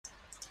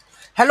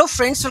Hello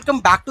friends, welcome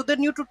back to the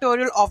new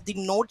tutorial of the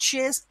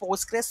NodeJS,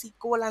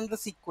 PostgresQL and the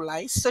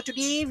Sequelize. So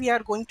today we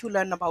are going to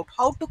learn about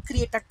how to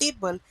create a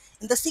table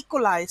in the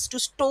Sequelize to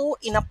store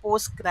in a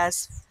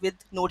Postgres with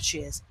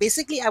NodeJS.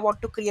 Basically, I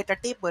want to create a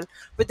table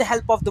with the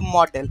help of the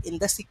model in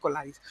the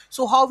Sequelize.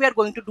 So how we are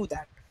going to do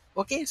that?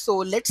 Okay, so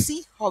let's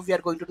see how we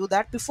are going to do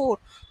that. Before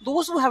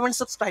those who haven't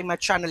subscribed my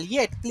channel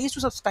yet, please do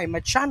subscribe my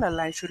channel,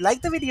 and if you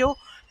like the video,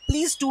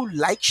 please do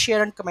like,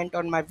 share and comment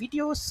on my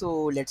video.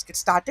 So let's get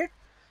started.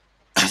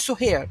 So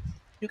here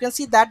you can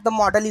see that the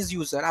model is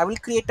user. I will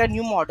create a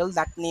new model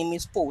that name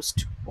is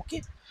post.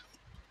 Okay,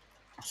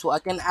 so I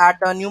can add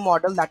a new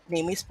model that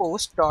name is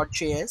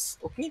post.js.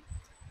 Okay,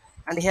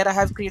 and here I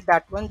have created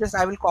that one. Just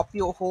I will copy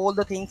a whole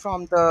the thing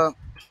from the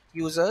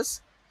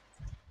users.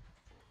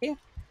 Okay,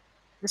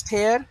 just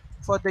here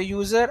for the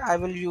user I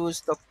will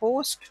use the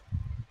post,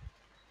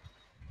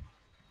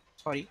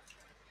 sorry,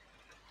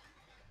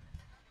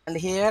 and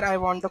here I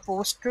want the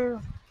post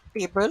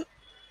table.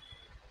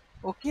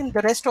 Okay, and the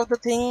rest of the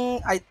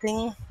thing I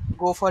think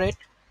go for it.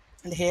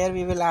 And here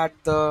we will add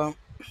the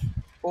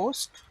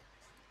post,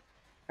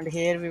 and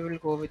here we will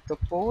go with the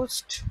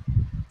post.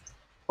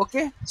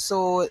 Okay,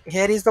 so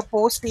here is the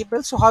post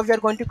table. So how we are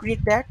going to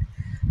create that?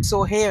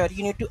 So here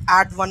you need to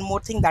add one more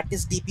thing, that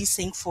is db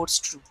sync force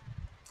true.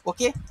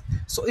 Okay,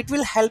 so it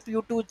will help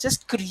you to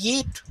just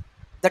create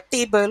the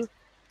table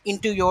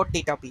into your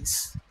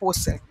database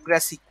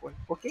postgresql.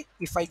 Okay,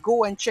 if I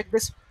go and check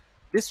this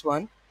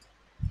one,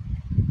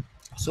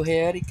 so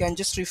here you can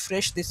just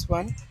refresh this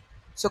one.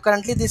 So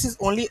currently this is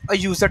only a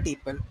user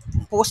table,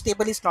 post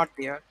table is not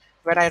there.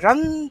 When I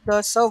run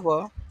the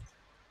server,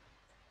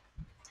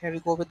 here we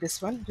go with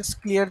this one,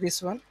 just clear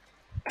this one.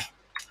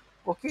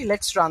 Okay,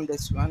 let's run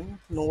this one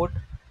node.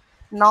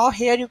 Now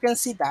here you can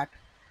see that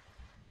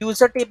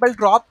user table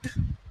dropped.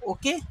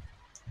 Okay,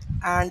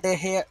 and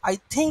here I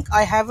think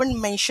I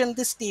haven't mentioned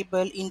this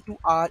table into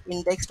our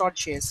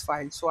index.js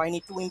file, so I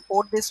need to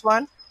import this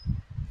one.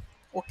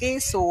 Okay,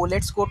 so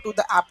let's go to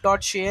the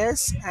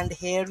app.js, and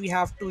here we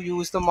have to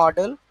use the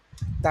model,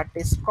 that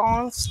is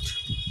const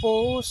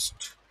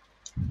post.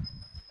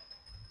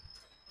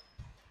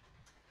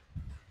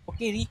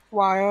 Okay,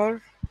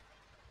 require,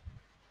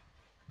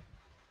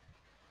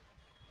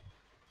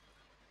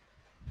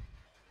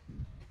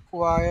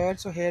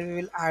 so here we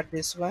will add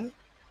this one.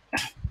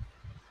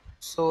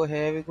 So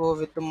here we go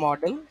with the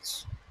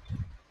models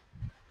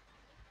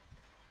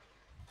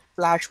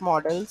slash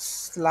models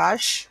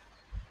slash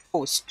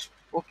post.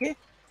 Okay,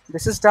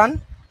 this is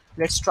done.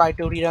 Let's try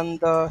to rerun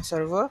the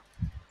server,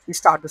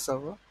 restart the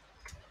server.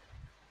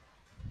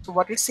 So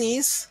what it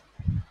says,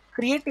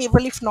 create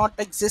table if not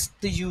exist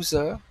the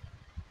user.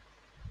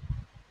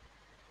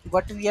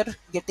 What we are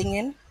getting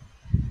in,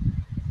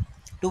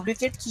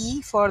 duplicate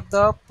key for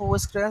the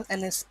postgres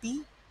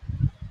nsp.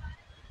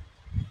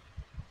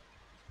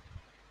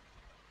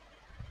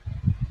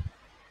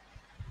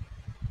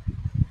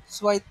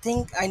 So I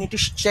think I need to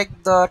check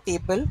the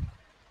table.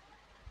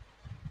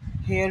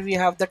 Here we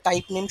have the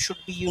type name should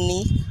be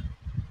unique,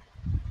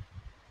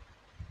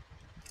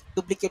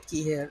 duplicate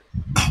key here.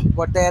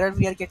 What the error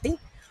we are getting,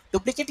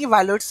 duplicate key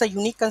violates the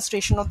unique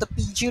constraint of the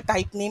pg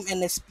type name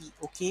nsp.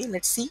 Okay,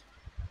 let's see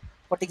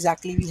what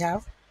exactly we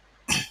have.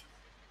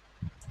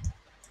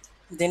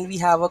 Then we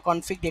have a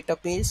config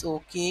database.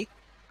 Okay,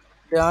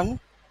 done.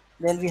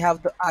 Then we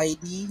have the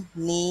id,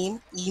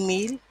 name,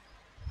 email.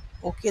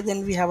 Okay,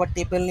 then we have a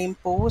table name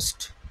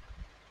post,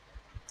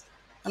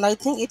 and I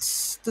think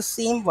it's the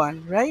same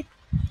one, right?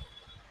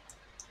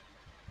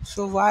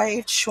 So why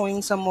it's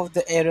showing some of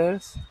the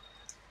errors?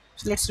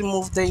 So let's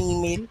remove the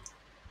email.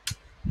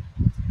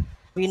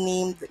 We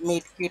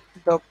make it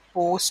the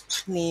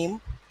post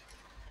name,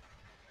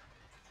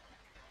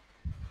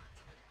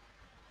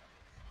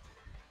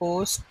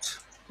 post.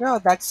 Yeah,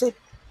 that's it.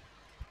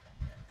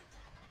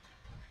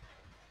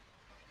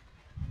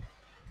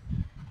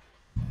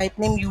 Type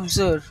name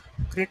user,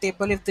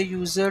 creatable if the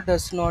user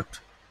does not.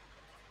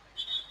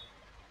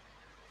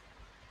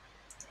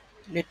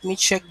 Let me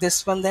check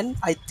this one then.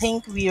 I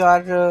think we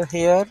are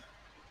here.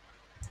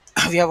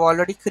 We have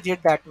already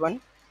created that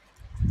one,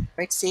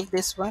 right? Save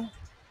this one.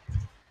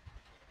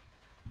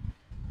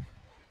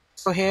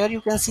 So here you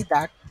can see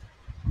that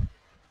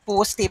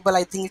post table,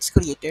 I think it's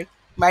created.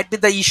 Might be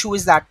the issue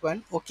is that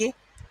one. Okay,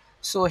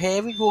 so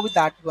here we go with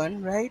that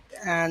one, right?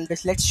 And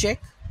let's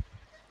check.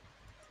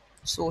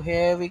 So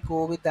here we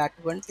go with that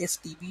one,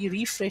 stb,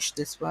 refresh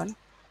this one.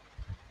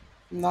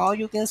 Now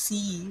you can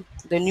see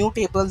the new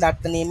table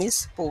that the name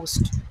is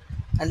post,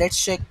 and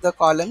let's check the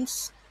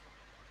columns.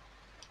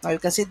 Now you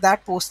can see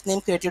that post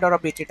name created or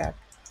updated at.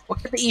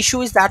 Okay, the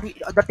issue is that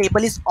the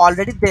table is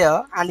already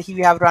there and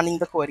we have running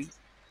the query.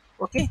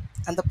 Okay,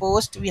 and the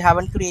post we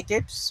haven't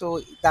created,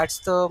 so that's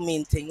the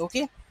main thing.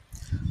 Okay,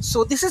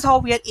 so this is how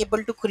we are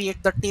able to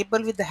create the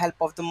table with the help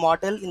of the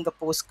model in the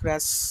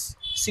Postgres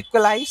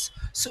Sequelize.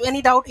 So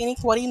any doubt, any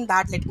query in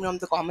that, let me know in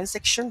the comment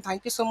section.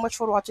 Thank you so much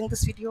for watching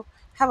this video.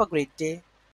 Have a great day.